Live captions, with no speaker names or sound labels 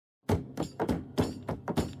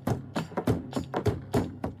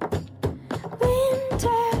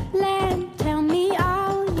Winterland, tell me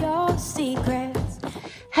all your secrets.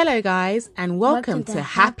 Hello guys, and welcome to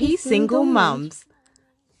Happy Single Mums.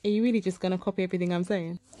 Are you really just going to copy everything I'm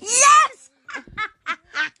saying? Yes!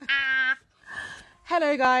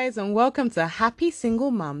 Hello guys, and welcome to Happy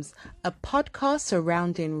Single Mums, a podcast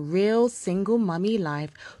surrounding real single mummy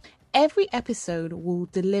life. Every episode will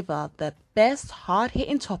deliver the best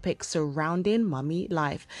hard-hitting topics surrounding mummy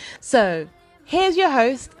life. So, here's your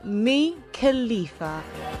host, me, Khalifa.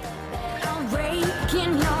 I'm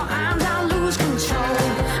breaking your arms, I'll lose control.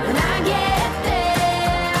 When I get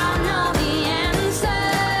there, I'll know the answer.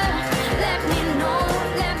 Let me know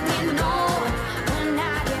when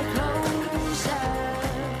I get closer.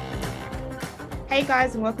 Hey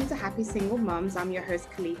guys, and welcome to Happy Single Mums. I'm your host,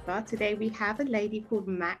 Khalifa. Today we have a lady called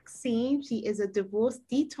Maxine. She is a divorce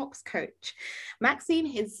detox coach. Maxine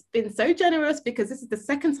has been so generous because this is the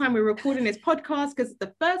second time we're recording this podcast because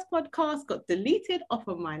the first podcast got deleted off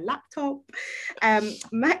of my laptop.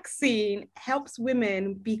 Maxine helps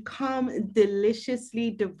women become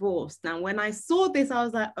deliciously divorced. Now, when I saw this, I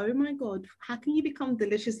was like, oh my God, how can you become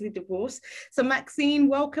deliciously divorced? So Maxine,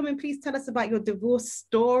 welcome, and please tell us about your divorce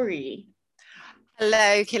story.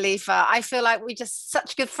 Hello, Khalifa. I feel like we're just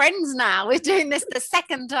such good friends now. We're doing this the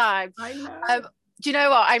second time. I know. Do you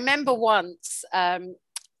know what? I remember once, I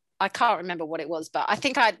can't remember what it was, but I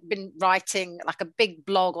think I'd been writing like a big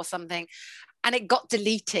blog or something and it got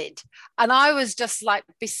deleted. And I was just like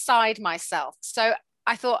beside myself. So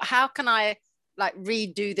I thought, how can I like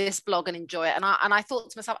redo this blog and enjoy it? And I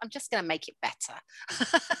thought to myself, I'm just going to make it better.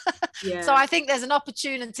 Yeah. So I think there's an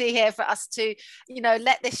opportunity here for us to,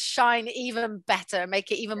 let this shine even better and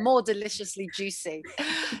make it even more deliciously juicy.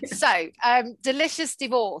 So delicious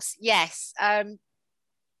divorce. Yes. I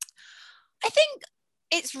think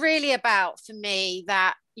it's really about, for me,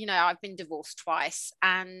 that, I've been divorced twice,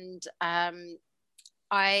 and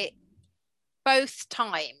both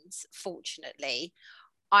times, fortunately,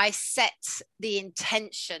 I set the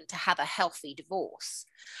intention to have a healthy divorce.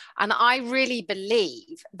 And I really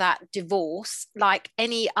believe that divorce, like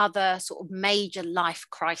any other sort of major life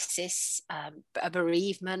crisis, a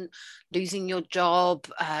bereavement, losing your job,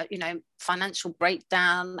 financial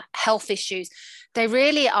breakdown, health issues, they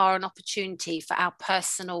really are an opportunity for our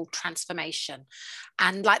personal transformation.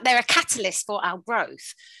 And like they're a catalyst for our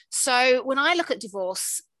growth. So when I look at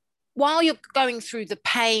divorce, while you're going through the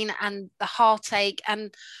pain and the heartache,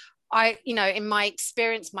 and I, in my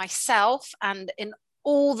experience myself and in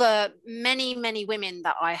all the many, many women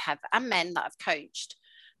that I have and men that I've coached,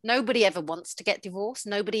 nobody ever wants to get divorced.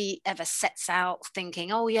 Nobody ever sets out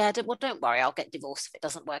thinking, oh yeah, don't worry, I'll get divorced if it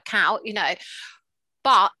doesn't work out,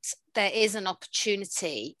 But there is an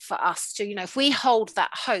opportunity for us to, if we hold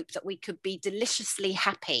that hope that we could be deliciously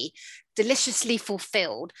happy, deliciously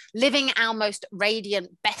fulfilled, living our most radiant,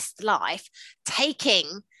 best life,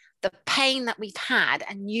 taking the pain that we've had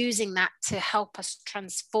and using that to help us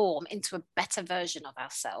transform into a better version of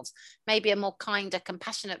ourselves, maybe a more kinder,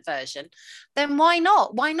 compassionate version, then why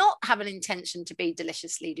not? Why not have an intention to be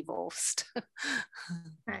deliciously divorced?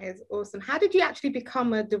 That is awesome. How did you actually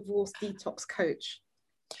become a divorce detox coach?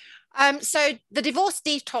 So the divorce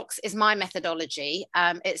detox is my methodology.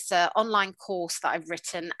 It's an online course that I've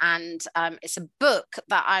written, and it's a book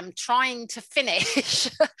that I'm trying to finish.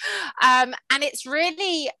 And it's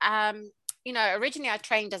really, originally I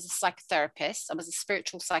trained as a psychotherapist. I was a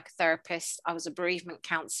spiritual psychotherapist. I was a bereavement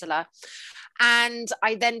counselor. And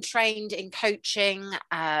I then trained in coaching.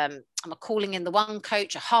 I'm a Calling in the One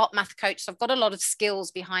coach, a heart math coach. So I've got a lot of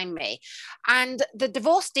skills behind me. And the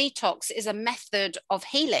divorce detox is a method of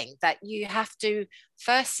healing that you have to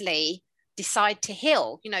firstly decide to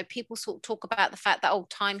heal. People sort of talk about the fact that,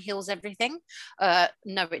 time heals everything.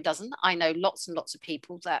 No, it doesn't. I know lots and lots of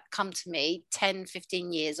people that come to me 10,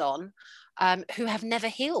 15 years on who have never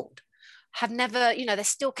healed. Have never, they're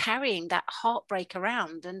still carrying that heartbreak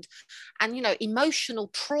around, and emotional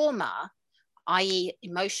trauma, i.e.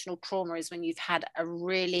 emotional trauma is when you've had a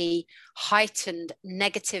really heightened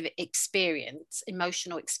negative experience,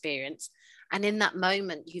 emotional experience, and in that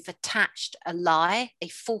moment you've attached a lie, a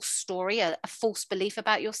false story, a false belief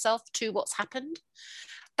about yourself to what's happened.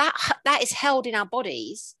 That is held in our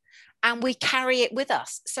bodies, and we carry it with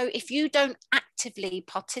us. So if you don't actively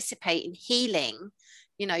participate in healing,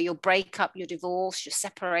 your breakup, your divorce, your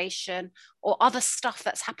separation, or other stuff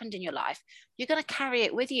that's happened in your life, you're going to carry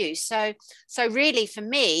it with you. So really, for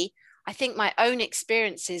me, I think my own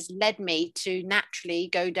experiences led me to naturally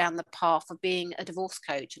go down the path of being a divorce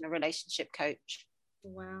coach and a relationship coach.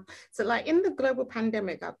 Wow. So, like in the global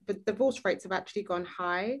pandemic, the divorce rates have actually gone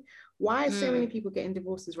high. Why are so many Mm. people getting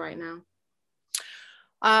divorces right now?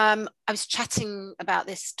 I was chatting about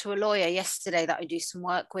this to a lawyer yesterday that I do some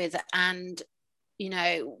work with, and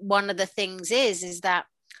one of the things is that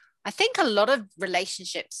I think a lot of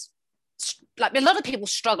relationships, like a lot of people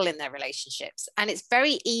struggle in their relationships, and it's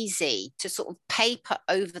very easy to sort of paper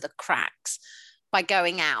over the cracks by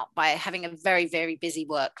going out, by having a very, very busy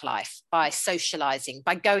work life, by socializing,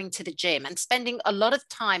 by going to the gym and spending a lot of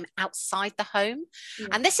time outside the home. Yeah.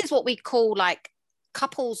 And this is what we call, like,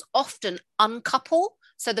 couples often uncouple.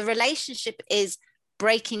 So the relationship is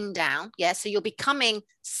breaking down. Yeah. So you're becoming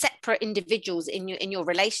separate individuals in your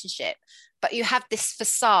relationship, but you have this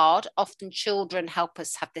facade. Often children help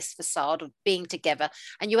us have this facade of being together,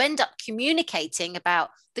 and you end up communicating about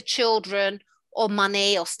the children or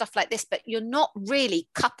money or stuff like this, but you're not really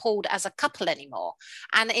coupled as a couple anymore.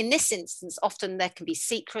 And in this instance, often there can be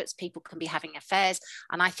secrets, people can be having affairs.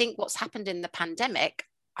 And I think what's happened in the pandemic,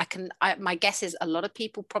 my guess is a lot of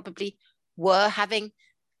people probably were having,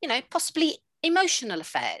 possibly emotional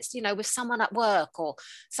affairs, with someone at work or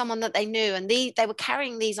someone that they knew, and they were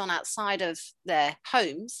carrying these on outside of their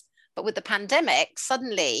homes. But with the pandemic,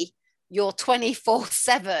 suddenly you're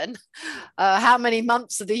 24/7, how many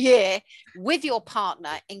months of the year, with your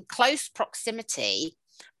partner in close proximity.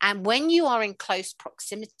 And when you are in close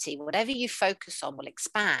proximity, whatever you focus on will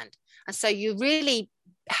expand. And so you really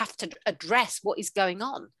have to address what is going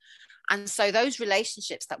on. And so those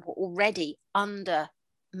relationships that were already under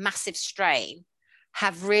massive strain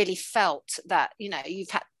have really felt that, you've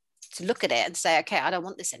had to look at it and say, okay, I don't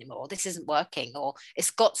want this anymore. This isn't working. Or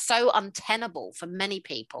it's got so untenable for many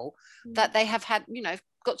people that they have had,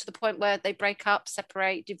 got to the point where they break up,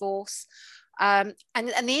 separate, divorce. And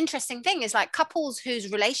the interesting thing is, like, couples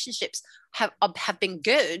whose relationships have been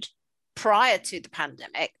good prior to the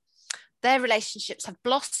pandemic, their relationships have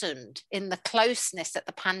blossomed in the closeness that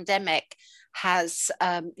the pandemic has,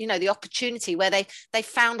 the opportunity where they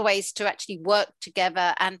found ways to actually work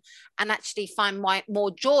together and actually find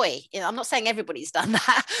more joy. I'm not saying everybody's done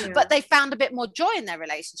that, but they found a bit more joy in their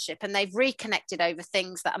relationship, and they've reconnected over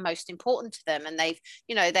things that are most important to them. And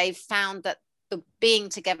they've found that the being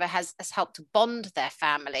together has helped to bond their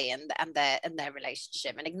family and their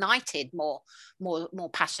relationship, and ignited more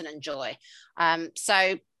passion and joy.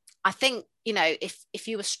 So I think, if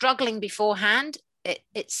you were struggling beforehand,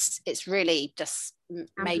 it's really just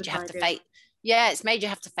made you have to face. Yeah, it's made you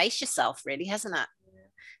have to face yourself, really, hasn't it?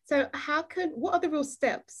 So what are the real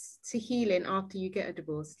steps to healing after you get a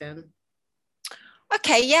divorce then?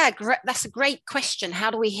 Okay, yeah, that's a great question.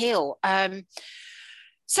 How do we heal?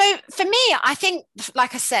 So for me, I think,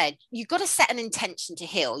 like I said, you've got to set an intention to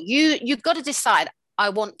heal. You've got to decide, I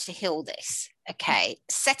want to heal this. Okay,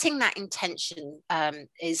 setting that intention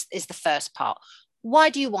is the first part.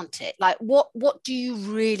 Why do you want it? Like, what do you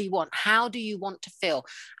really want? How do you want to feel?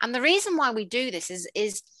 And the reason why we do this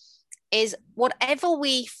is whatever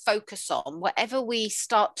we focus on, whatever we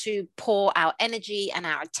start to pour our energy and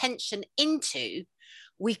our attention into,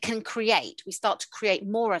 we start to create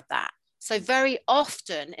more of that. So very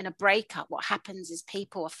often in a breakup, what happens is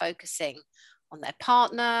people are focusing on their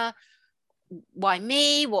partner. Why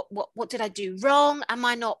me? What did I do wrong? Am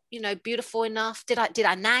I not, beautiful enough? Did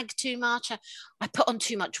I nag too much? I put on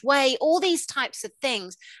too much weight? All these types of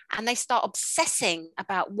things. And they start obsessing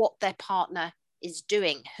about what their partner is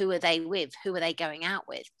doing. Who are they with? Who are they going out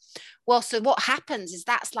with? Well, so what happens is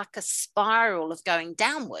that's like a spiral of going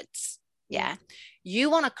downwards. Yeah. You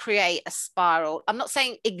want to create a spiral. I'm not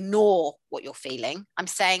saying ignore what you're feeling. I'm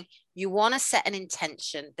saying you want to set an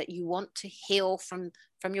intention that you want to heal from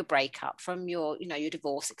your breakup, from your, your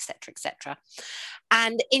divorce, etc.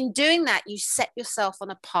 And in doing that, you set yourself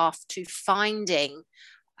on a path to finding,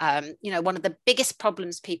 one of the biggest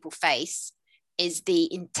problems people face is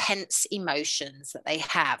the intense emotions that they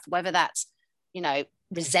have, whether that's,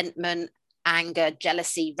 resentment, anger,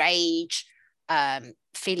 jealousy, rage,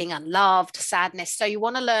 feeling unloved, sadness. So you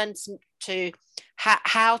want to learn to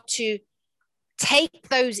how to take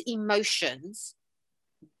those emotions,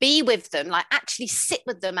 be with them, like actually sit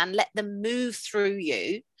with them and let them move through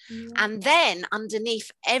you. And then underneath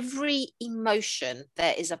every emotion,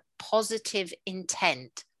 there is a positive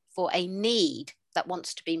intent for a need that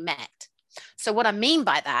wants to be met. So what I mean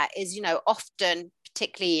by that is, often,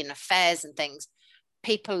 particularly in affairs and things,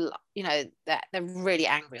 people, that they're really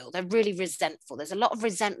angry or they're really resentful. There's a lot of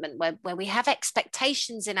resentment where we have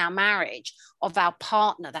expectations in our marriage of our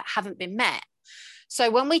partner that haven't been met. So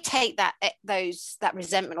when we take that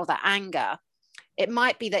resentment or that anger, it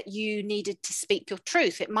might be that you needed to speak your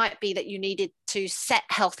truth. It might be that you needed to set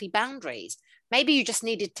healthy boundaries. maybe you just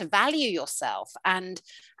needed to value yourself and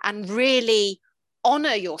really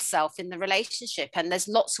honor yourself in the relationship. And there's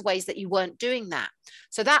lots of ways that you weren't doing that.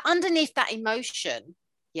 So that underneath that emotion,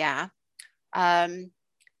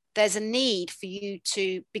 there's a need for you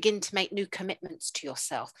to begin to make new commitments to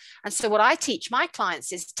yourself. And so what I teach my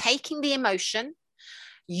clients is taking the emotion,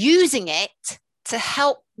 using it to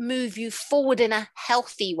help move you forward in a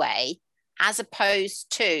healthy way, as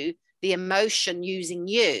opposed to the emotion using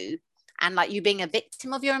you and like you being a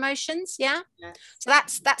victim of your emotions. Yeah. So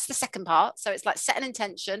that's the second part. So it's like set an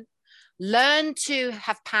intention, learn to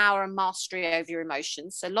have power and mastery over your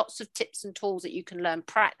emotions. So lots of tips and tools that you can learn,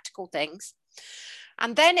 practical things.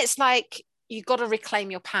 And then it's like, you've got to reclaim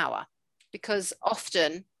your power, because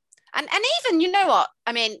often, and even, you know what,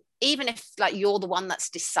 I mean, even if like you're the one that's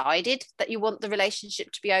decided that you want the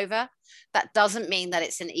relationship to be over, that doesn't mean that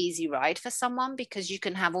it's an easy ride for someone, because you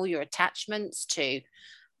can have all your attachments to,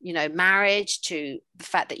 you know, marriage, to the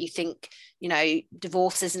fact that you think, you know,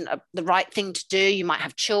 divorce isn't the right thing to do. You might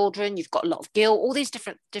have children, you've got a lot of guilt, all these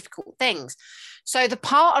different difficult things. So the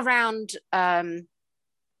part around,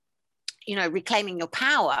 you know, reclaiming your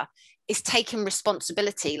power is taking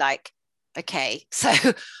responsibility. Like, okay,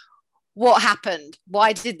 so what happened?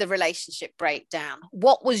 Why did the relationship break down?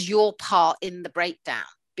 What was your part in the breakdown?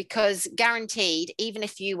 Because guaranteed, even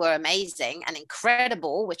if you were amazing and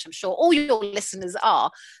incredible, which I'm sure all your listeners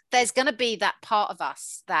are, there's going to be that part of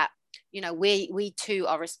us that, you know, we too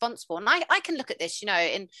are responsible. And I can look at this, you know,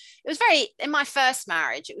 in my first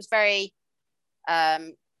marriage, it was very,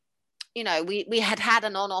 you know, we had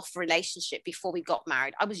an on-off relationship before we got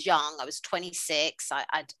married. I was young. I was 26.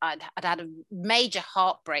 I'd had a major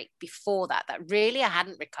heartbreak before that really I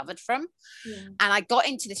hadn't recovered from. Yeah. And I got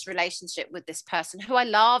into this relationship with this person who I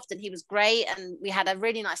loved, and he was great. And we had a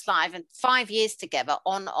really nice life, and 5 years together,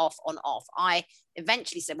 on, off. I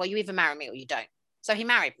eventually said, well, you either marry me or you don't. So he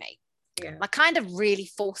married me. Yeah. I kind of really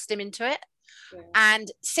forced him into it. Yeah.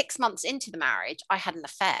 And 6 months into the marriage, I had an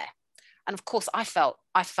affair. And of course, I felt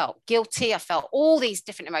guilty. I felt all these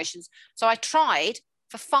different emotions. So I tried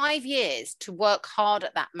for 5 years to work hard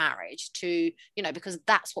at that marriage, to, you know, because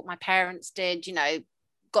that's what my parents did, you know,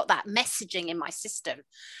 got that messaging in my system.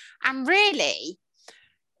 And really,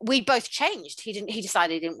 we both changed. He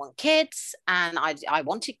decided he didn't want kids, and I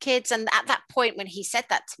wanted kids. And at that point, when he said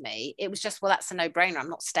that to me, it was just, well, that's a no-brainer. I'm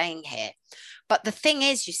not staying here. But the thing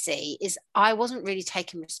is, you see, is I wasn't really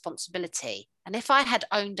taking responsibility. And if I had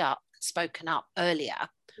owned up, spoken up earlier,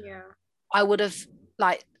 I would have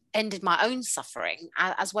like ended my own suffering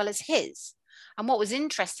as well as his. And what was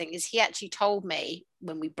interesting is he actually told me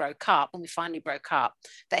when we finally broke up,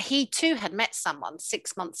 that he too had met someone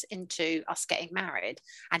 6 months into us getting married,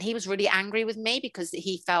 and he was really angry with me because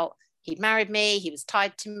he felt he'd married me, he was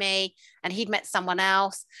tied to me, and he'd met someone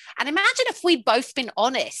else. And imagine if we'd both been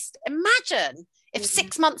honest. Imagine if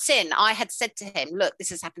 6 months in I had said to him, look, this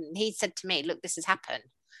has happened, and he said to me, look, this has happened.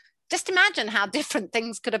 Just imagine how different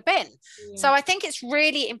things could have been. Yeah. So I think it's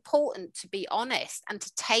really important to be honest and to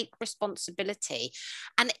take responsibility.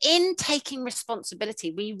 And in taking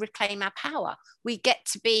responsibility, we reclaim our power. We get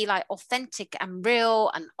to be like authentic and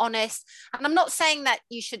real and honest. And I'm not saying that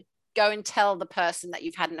you should go and tell the person that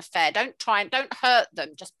you've had an affair. Don't hurt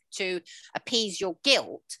them just to appease your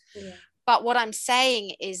guilt. Yeah. But what I'm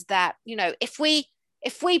saying is that, you know, if we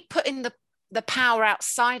put in the power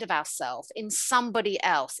outside of ourselves, in somebody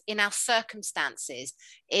else, in our circumstances,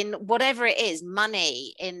 in whatever it is,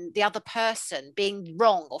 money, in the other person being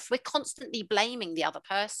wrong, or if we're constantly blaming the other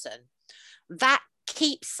person, that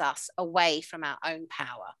keeps us away from our own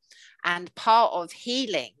power. And part of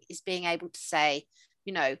healing is being able to say,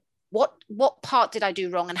 you know, what part did I do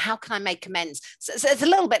wrong, and how can I make amends? So it's a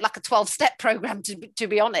little bit like a 12-step program, to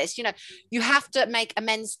be honest. You know, you have to make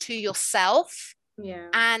amends to yourself,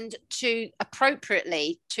 and to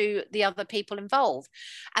appropriately to the other people involved.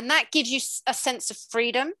 And that gives you a sense of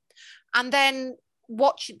freedom. And then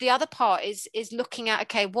the other part is looking at,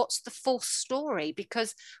 okay, what's the full story?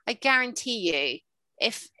 Because I guarantee you,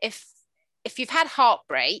 if you've had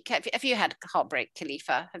heartbreak, have you had heartbreak,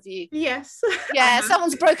 Khalifa? Have you? Yes. Yeah,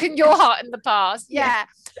 someone's broken your heart in the past. Yeah.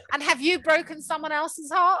 And have you broken someone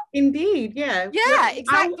else's heart? Indeed, yeah. Yeah,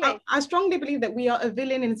 exactly. I strongly believe that we are a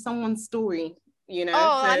villain in someone's story. You know,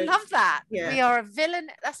 oh, so, I love that. Yeah. We are a villain.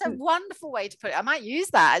 That's a wonderful way to put it. I might use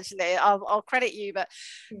that, actually. I'll credit you, but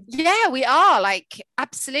yeah, we are, like,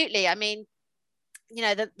 absolutely. I mean, you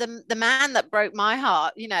know, the man that broke my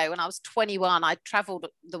heart, you know, when I was 21, I traveled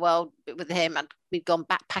the world with him, and we'd gone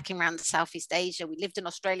backpacking around Southeast Asia. We lived in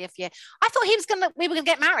Australia for a year. I thought we were gonna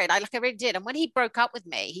get married. I really did. And when he broke up with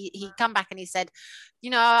me, he come back and he said, you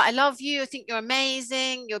know, I love you. I think you're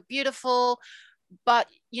amazing. You're beautiful. But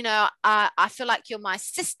you know, I feel like you're my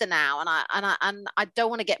sister now, and I don't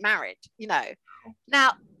want to get married. You know,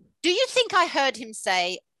 now, do you think I heard him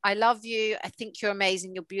say, I love you. I think you're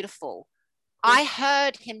amazing. You're beautiful. I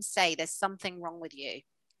heard him say there's something wrong with you.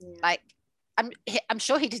 Yeah. Like, I'm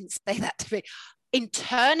sure he didn't say that to me.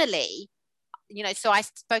 Internally, you know, so I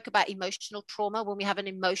spoke about emotional trauma. When we have an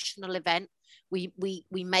emotional event, we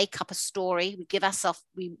make up a story, we give ourselves,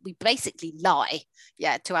 we basically lie,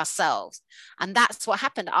 to ourselves. And that's what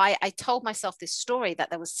happened. I told myself this story that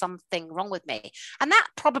there was something wrong with me. And that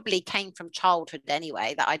probably came from childhood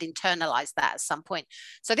anyway, that I'd internalized that at some point.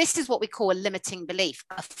 So this is what we call a limiting belief,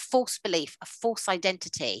 a false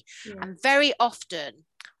identity. Yeah. And very often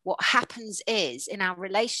what happens is, in our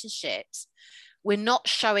relationships, we're not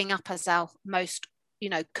showing up as our most, you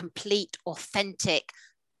know, complete, authentic,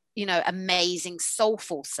 you know, amazing,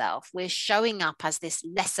 soulful self. We're showing up as this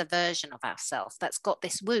lesser version of ourselves that's got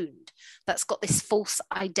this wound, that's got this false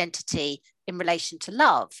identity in relation to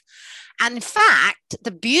love. And in fact,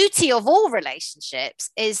 the beauty of all relationships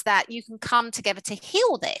is that you can come together to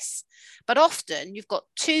heal this. But often you've got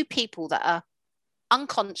two people that are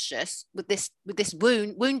unconscious with this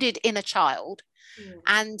wounded inner child.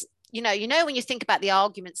 And you know, when you think about the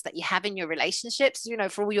arguments that you have in your relationships, you know,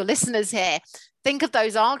 for all your listeners here, think of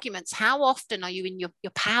those arguments. How often are you in your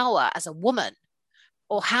power as a woman?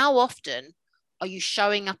 Or how often are you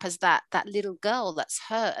showing up as that little girl that's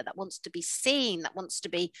hurt, that wants to be seen, that wants to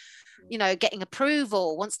be, you know, getting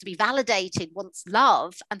approval, wants to be validated, wants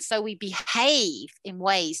love. And so we behave in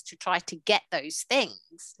ways to try to get those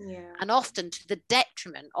things. Yeah. And often to the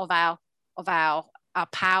detriment of our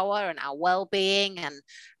power and our well-being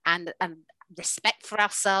and respect for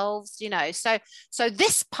ourselves, you know. So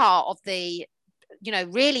this part of the, you know,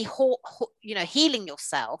 really healing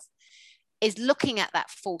yourself is looking at that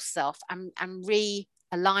false self and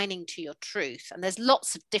realigning to your truth. And there's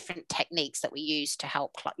lots of different techniques that we use to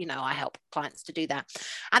help, you know, I help clients to do that.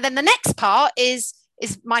 And then the next part is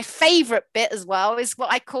my favorite bit as well, is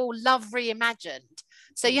what I call love reimagined.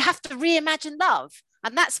 So you have to reimagine love.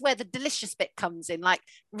 And that's where the delicious bit comes in. Like,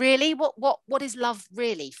 really, what is love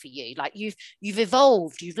really for you? Like, you've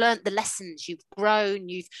evolved, you've learned the lessons, you've grown,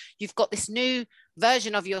 you've got this new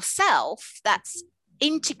version of yourself that's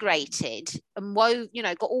integrated and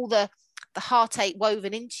got all the heartache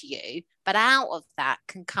woven into you. But out of that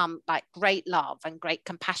can come like great love and great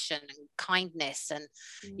compassion and kindness and,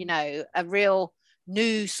 you know, a real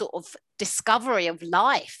new sort of discovery of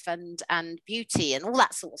life and beauty and all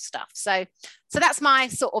that sort of stuff. So that's my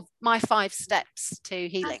 5 steps to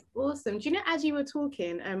healing. That's awesome. Do you know, as you were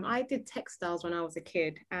talking, I did textiles when I was a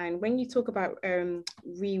kid, and when you talk about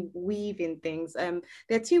reweaving things, there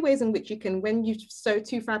are 2 ways in which you can, when you sew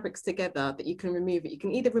 2 fabrics together, that you can remove it. You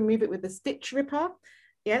can either remove it with a stitch ripper.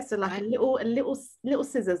 Yeah, so like a little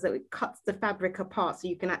scissors that cuts the fabric apart, so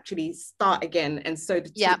you can actually start again and sew the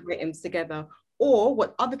 2 items together. Or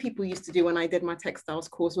what other people used to do when I did my textiles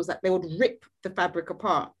course was that they would rip the fabric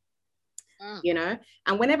apart, you know,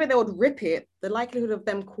 and whenever they would rip it, the likelihood of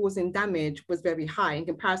them causing damage was very high in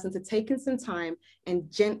comparison to taking some time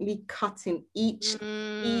and gently cutting each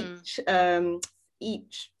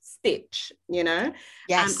stitch, you know.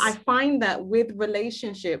 Yes. And I find that with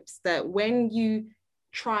relationships, that when you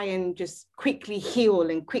try and just quickly heal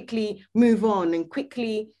and quickly move on and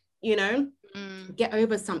quickly, you know, get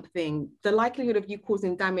over something, the likelihood of you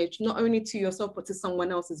causing damage not only to yourself but to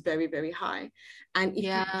someone else is very, very high. And if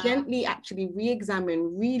you gently actually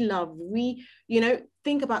re-examine, re-love,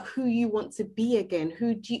 think about who you want to be again.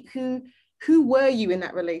 Who were you in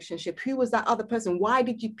that relationship? Who was that other person? Why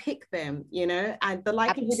did you pick them? You know, and the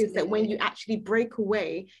likelihood is that when you actually break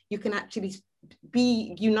away, you can actually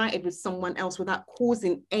be united with someone else without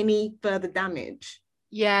causing any further damage.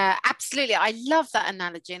 Yeah, absolutely. I love that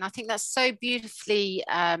analogy, and I think that's so beautifully,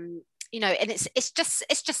 and it's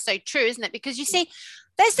just so true, isn't it? Because you see,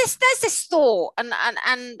 there's this thought, and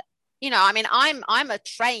I mean, I'm a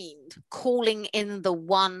trained calling in the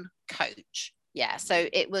one coach. Yeah, so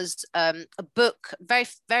it was a book, very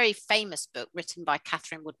very famous book, written by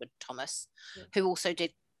Catherine Woodward Thomas, who also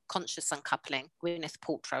did Conscious Uncoupling. Gwyneth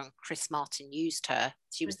Paltrow and Chris Martin used her.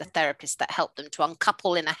 She was the therapist that helped them to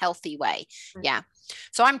uncouple in a healthy way. Yeah.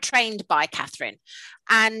 So I'm trained by Catherine.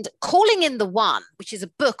 And Calling in the One, which is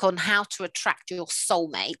a book on how to attract your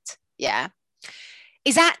soulmate,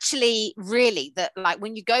 is actually really that, like,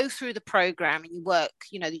 when you go through the program and you work,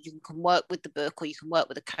 you know, you can work with the book or you can work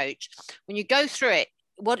with a coach. When you go through it,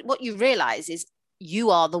 what you realize is you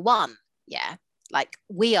are the one. Yeah. Like,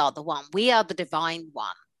 we are the one. We are the divine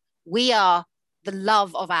one. We are the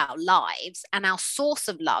love of our lives, and our source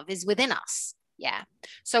of love is within us. Yeah.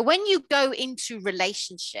 So when you go into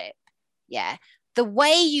relationship, yeah, the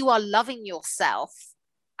way you are loving yourself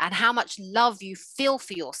and how much love you feel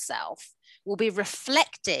for yourself will be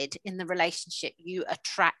reflected in the relationship you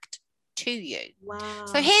attract to you. Wow.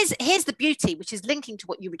 So here's the beauty, which is linking to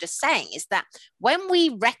what you were just saying, is that when we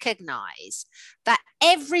recognize that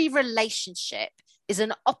every relationship is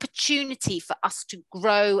an opportunity for us to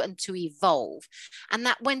grow and to evolve, and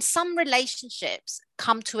that when some relationships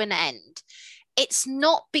come to an end, it's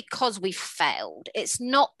not because we failed. It's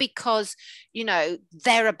not because, you know,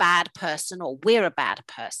 they're a bad person or we're a bad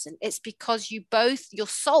person. It's because your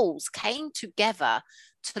souls came together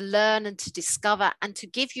to learn and to discover, and to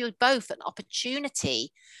give you both an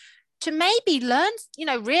opportunity to maybe learn, you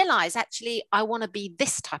know, realize, actually, I want to be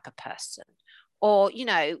this type of person. Or, you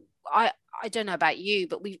know, I don't know about you,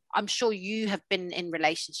 but I'm sure you have been in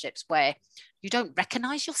relationships where you don't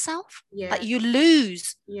recognize yourself. Yeah. Like, you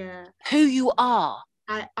lose who you are.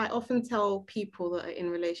 I often tell people that are in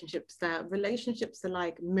relationships that relationships are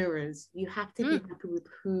like mirrors. You have to be happy with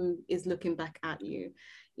who is looking back at you,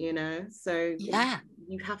 you know. So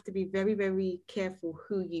you have to be very, very careful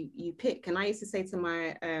who you pick. And I used to say to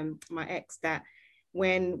my my ex that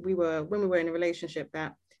when we were in a relationship,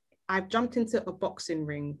 that I've jumped into a boxing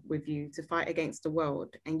ring with you to fight against the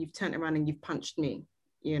world, and you've turned around and you've punched me,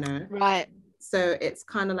 you know. Right. So it's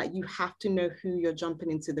kind of like you have to know who you're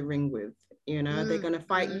jumping into the ring with. You know, are they going to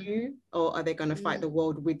fight you, or are they going to fight the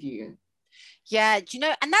world with you? Yeah, do you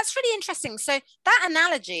know, and that's really interesting. So that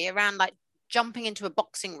analogy around like jumping into a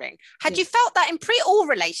boxing ring, had you felt that in all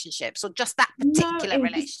relationships, or just that particular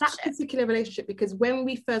relationship? That particular relationship, because when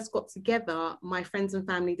we first got together, my friends and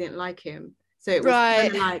family didn't like him. So it was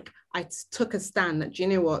kind of like I took a stand that, do you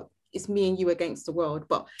know what, it's me and you against the world.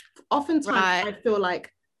 But oftentimes I feel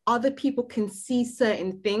like other people can see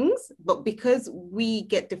certain things, but because we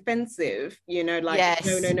get defensive, you know, like,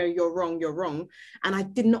 no, you're wrong. And I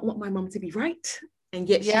did not want my mum to be right. And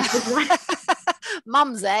yet she was right.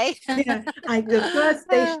 Mums, eh? The first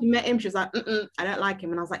day she met him, she was like, I don't like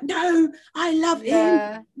him. And I was like, no, I love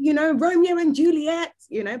him. You know, Romeo and Juliet,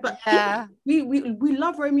 you know, but we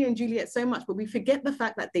love Romeo and Juliet so much, but we forget the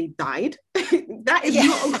fact that they died. That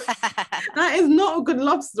is not a good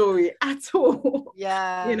love story at all.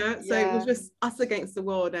 You know, so it was just us against the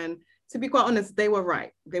world. And to be quite honest, they were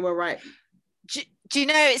right. Do you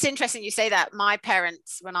know, it's interesting you say that. My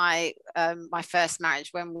parents, when I my first marriage,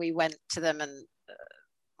 when we went to them, and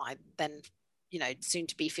my then, you know, soon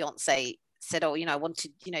to be fiance said, oh, you know, I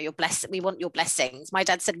wanted, you know, we want your blessings. My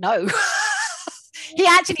dad said no. He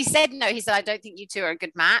actually said no. He said, I don't think you two are a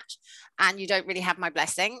good match, and you don't really have my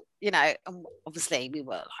blessing, you know. And obviously we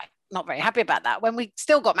were like not very happy about that when we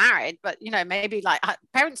still got married. But, you know, maybe like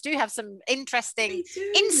parents do have some interesting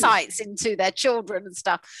insights into their children and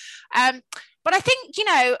stuff. But I think, you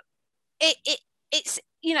know, it's,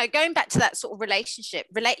 you know, going back to that sort of relationship,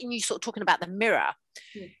 relating, you sort of talking about the mirror.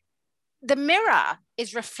 The mirror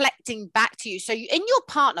is reflecting back to you. So in your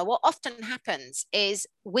partner, what often happens is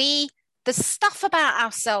the stuff about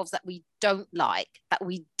ourselves that we don't like, that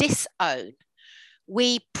we disown,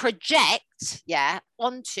 we project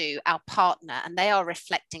onto our partner, and they are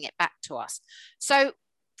reflecting it back to us. So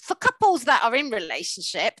for couples that are in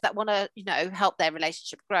relationship that want to, you know, help their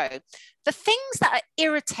relationship grow, the things that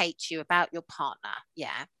irritate you about your partner,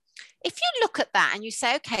 if you look at that and you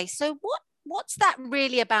say, okay, so what's that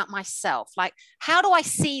really about myself? Like, how do I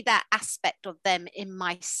see that aspect of them in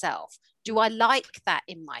myself? Do I like that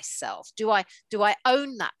in myself? Do I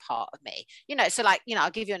own that part of me? You know, so like, you know, I'll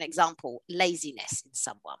give you an example, laziness in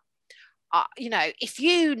someone. You know, if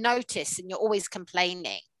you notice and you're always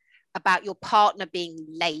complaining about your partner being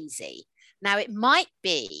lazy, now it might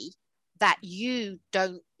be that you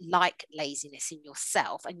don't like laziness in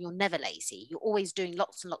yourself, and you're never lazy. You're always doing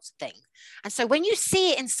lots and lots of things. And so when you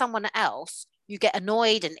see it in someone else, you get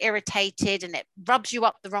annoyed and irritated, and it rubs you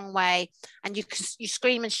up the wrong way, and you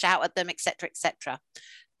scream and shout at them, etc., etc.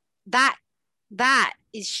 That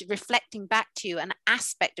is reflecting back to you an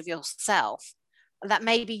aspect of yourself that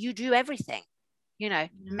maybe you do everything. You know,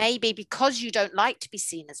 maybe because you don't like to be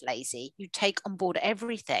seen as lazy, you take on board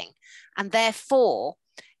everything, and therefore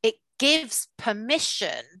it gives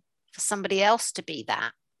permission for somebody else to be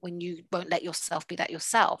that when you won't let yourself be that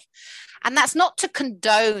yourself. And that's not to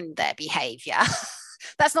condone their behavior.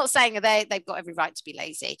 That's not saying they've got every right to be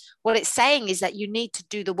lazy. What it's saying is that you need to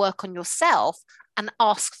do the work on yourself and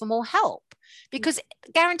ask for more help. Because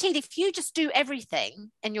guaranteed, if you just do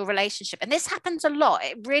everything in your relationship, and this happens a lot,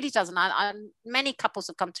 it really does. And many couples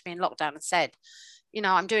have come to me in lockdown and said, you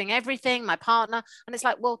know, I'm doing everything, my partner. And it's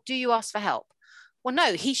like, well, do you ask for help? Well,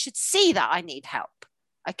 no, he should see that I need help.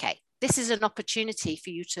 Okay, this is an opportunity for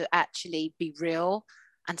you to actually be real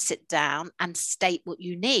and sit down and state what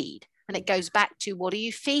you need. And it goes back to, what are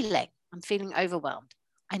you feeling? I'm feeling overwhelmed.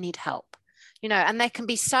 I need help. You know, and there can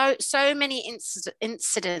be so many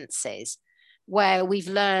incidences where we've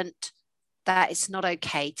learned that it's not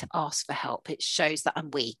okay to ask for help. It shows that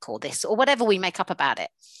I'm weak, or this, or whatever we make up about it.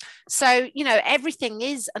 So, you know, everything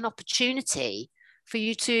is an opportunity for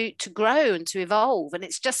you to grow and to evolve. And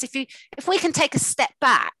it's just, if we can take a step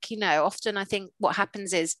back, you know, often I think what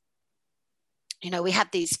happens is, you know, we have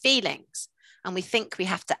these feelings and we think we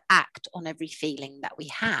have to act on every feeling that we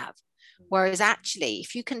have. Whereas actually,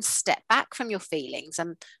 if you can step back from your feelings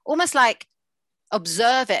and almost like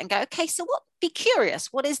observe it and go, okay, so be curious.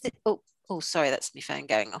 What is this? Oh, sorry, that's my phone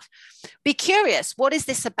going off. Be curious. What is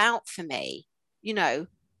this about for me? You know,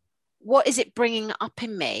 what is it bringing up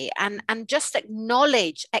in me? And just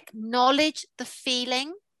acknowledge the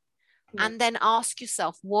feeling, and then ask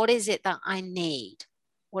yourself, what is it that I need?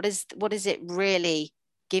 What is it really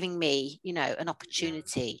giving me, you know, an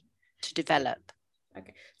opportunity to develop?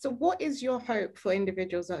 Okay. So what is your hope for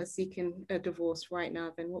individuals that are seeking a divorce right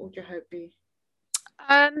now then? What would your hope be?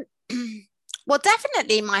 Well,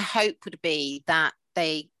 definitely my hope would be that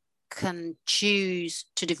they can choose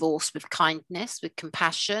to divorce with kindness, with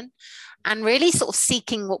compassion, and really sort of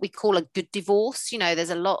seeking what we call a good divorce. You know, there's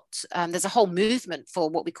a whole movement for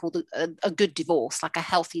what we call a good divorce, like a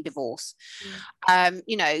healthy divorce.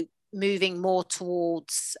 You know, moving more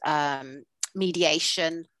towards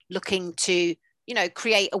mediation, looking to, you know,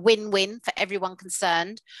 create a win-win for everyone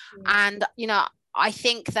concerned. And, you know, I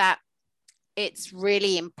think that it's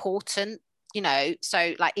really important, you know,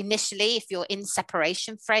 so like initially, if you're in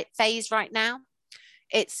separation phase right now,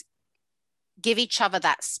 it's give each other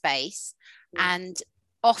that space. And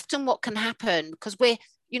often what can happen, because we're,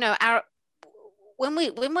 you know, when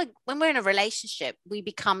we're in a relationship, we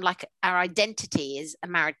become like, our identity is a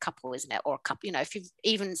married couple, isn't it? Or a couple, you know,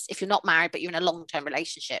 if you're not married, but you're in a long-term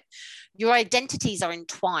relationship, your identities are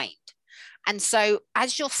entwined. And so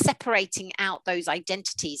as you're separating out those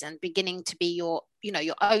identities and beginning to be your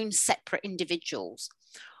own separate individuals,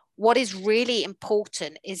 what is really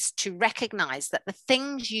important is to recognize that the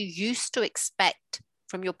things you used to expect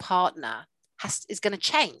from your partner is going to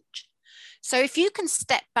change. So if you can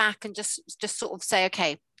step back and just sort of say,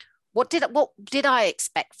 okay, what did I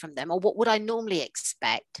expect from them, or what would I normally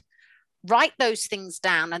expect? Write those things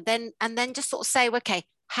down, and then just sort of say, okay,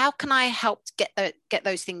 how can I help to get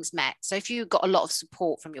those things met? So if you've got a lot of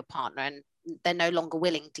support from your partner and they're no longer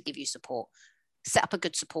willing to give you support, set up a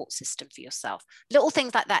good support system for yourself. Little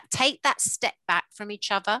things like that. Take that step back from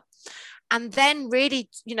each other, and then really,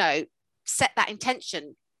 you know, set that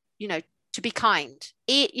intention, you know, to be kind,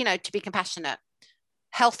 you know, to be compassionate,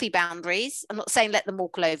 healthy boundaries. I'm not saying let them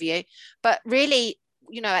walk all over you, but really,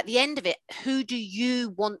 you know, at the end of it, who do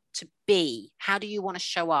you want to be? How do you want to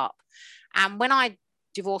show up? And when I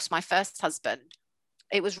divorced my first husband,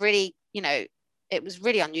 it was really, you know, it was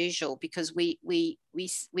really unusual, because we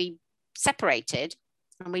separated,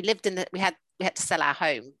 and we had to sell our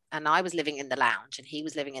home, and I was living in the lounge and he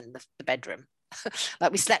was living in the bedroom.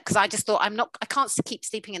 Like we slept, because I just thought, I can't keep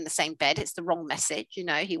sleeping in the same bed. It's the wrong message, you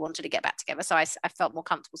know. He wanted to get back together, so I felt more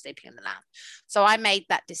comfortable sleeping in the lounge. So I made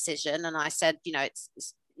that decision, and I said, you know, it's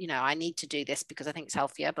you know, I need to do this because I think it's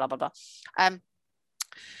healthier, blah blah blah.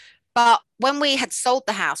 But when we had sold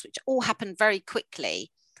the house, which all happened very quickly,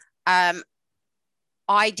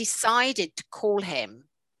 I decided to call him,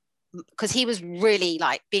 because he was really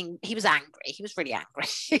he was angry. He was really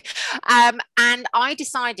angry. And I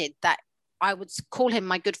decided that I would call him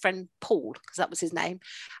my good friend Paul, because that was his name.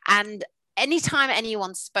 And anytime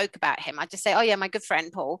anyone spoke about him, I just say, oh yeah, my good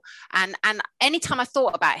friend Paul. And anytime I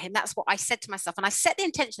thought about him, that's what I said to myself. And I set the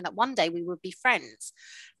intention that one day we would be friends.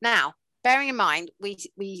 Now, bearing in mind,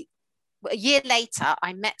 a year later,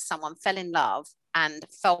 I met someone, fell in love, and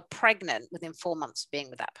fell pregnant within 4 months of being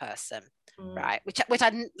with that person. Right, which I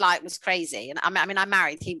didn't like, was crazy. And I mean, I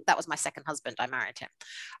married him. That was my second husband. I married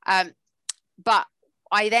him. But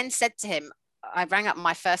I then said to him, I rang up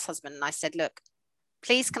my first husband and I said, look,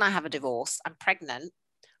 please, can I have a divorce? I'm pregnant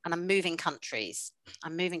and I'm moving countries.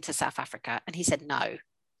 I'm moving to South Africa. And he said, no.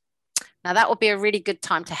 Now that would be a really good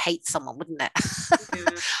time to hate someone, wouldn't it?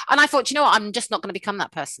 Yeah. And I thought, you know what? I'm just not going to become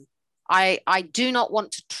that person. I do not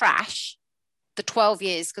want to trash the 12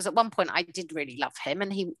 years, because at one point I did really love him,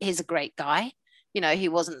 and he's a great guy. He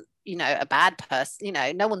wasn't, a bad person.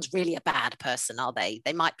 No one's really a bad person, are they?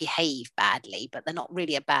 They might behave badly, but they're not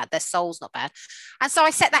really their soul's not bad. And so I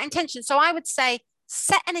set that intention. So I would say,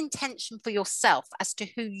 set an intention for yourself as to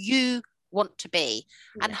who you want to be,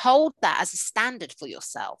 and hold that as a standard for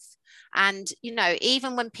yourself. And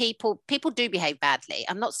even when people do behave badly,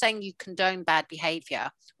 I'm not saying you condone bad behavior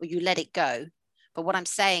or you let it go, but what I'm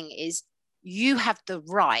saying is you have the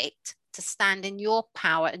right to stand in your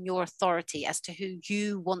power and your authority as to who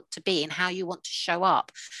you want to be and how you want to show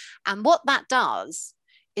up. And what that does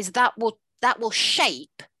is that will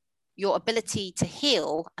shape your ability to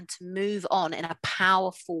heal and to move on in a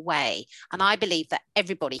powerful way. And I believe that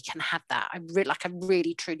everybody can have that. I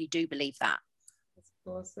really truly do believe that. That's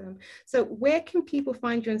awesome. So where can people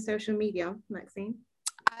find you on social media, Maxine?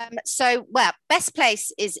 Best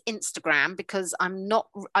place is Instagram, because although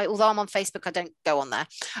I'm on Facebook, I don't go on there.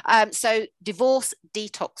 So Divorce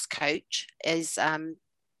Detox Coach is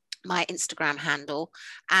my Instagram handle,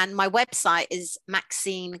 and my website is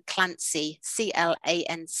Maxine Clancy, CLANCY.com,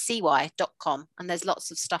 and there's lots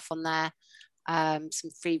of stuff on there,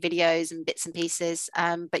 some free videos and bits and pieces.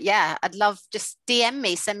 But yeah, I'd love, just DM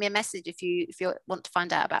me, send me a message if you want to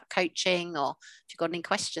find out about coaching, or if you've got any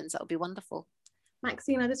questions. That would be wonderful.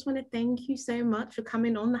 Maxine, I just want to thank you so much for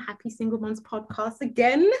coming on the Happy Single Moms podcast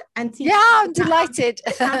again. And I'm delighted.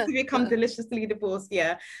 How to become deliciously divorced.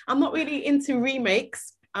 Yeah, I'm not really into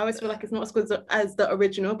remakes. I always feel like it's not as good as the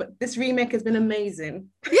original, but this remake has been amazing.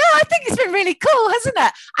 Yeah, I think it's been really cool, hasn't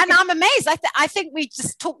it? And I'm amazed. I think we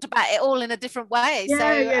just talked about it all in a different way.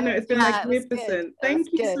 It's been magnificent. Thank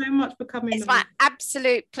you so much for coming. It's my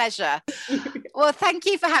absolute pleasure. Well, thank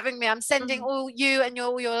you for having me. I'm sending all you and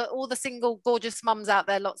all the single gorgeous mums out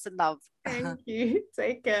there lots of love. Thank you.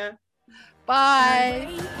 Take care. Bye.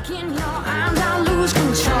 In your arms, I lose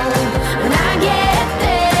control, and I get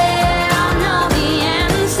there.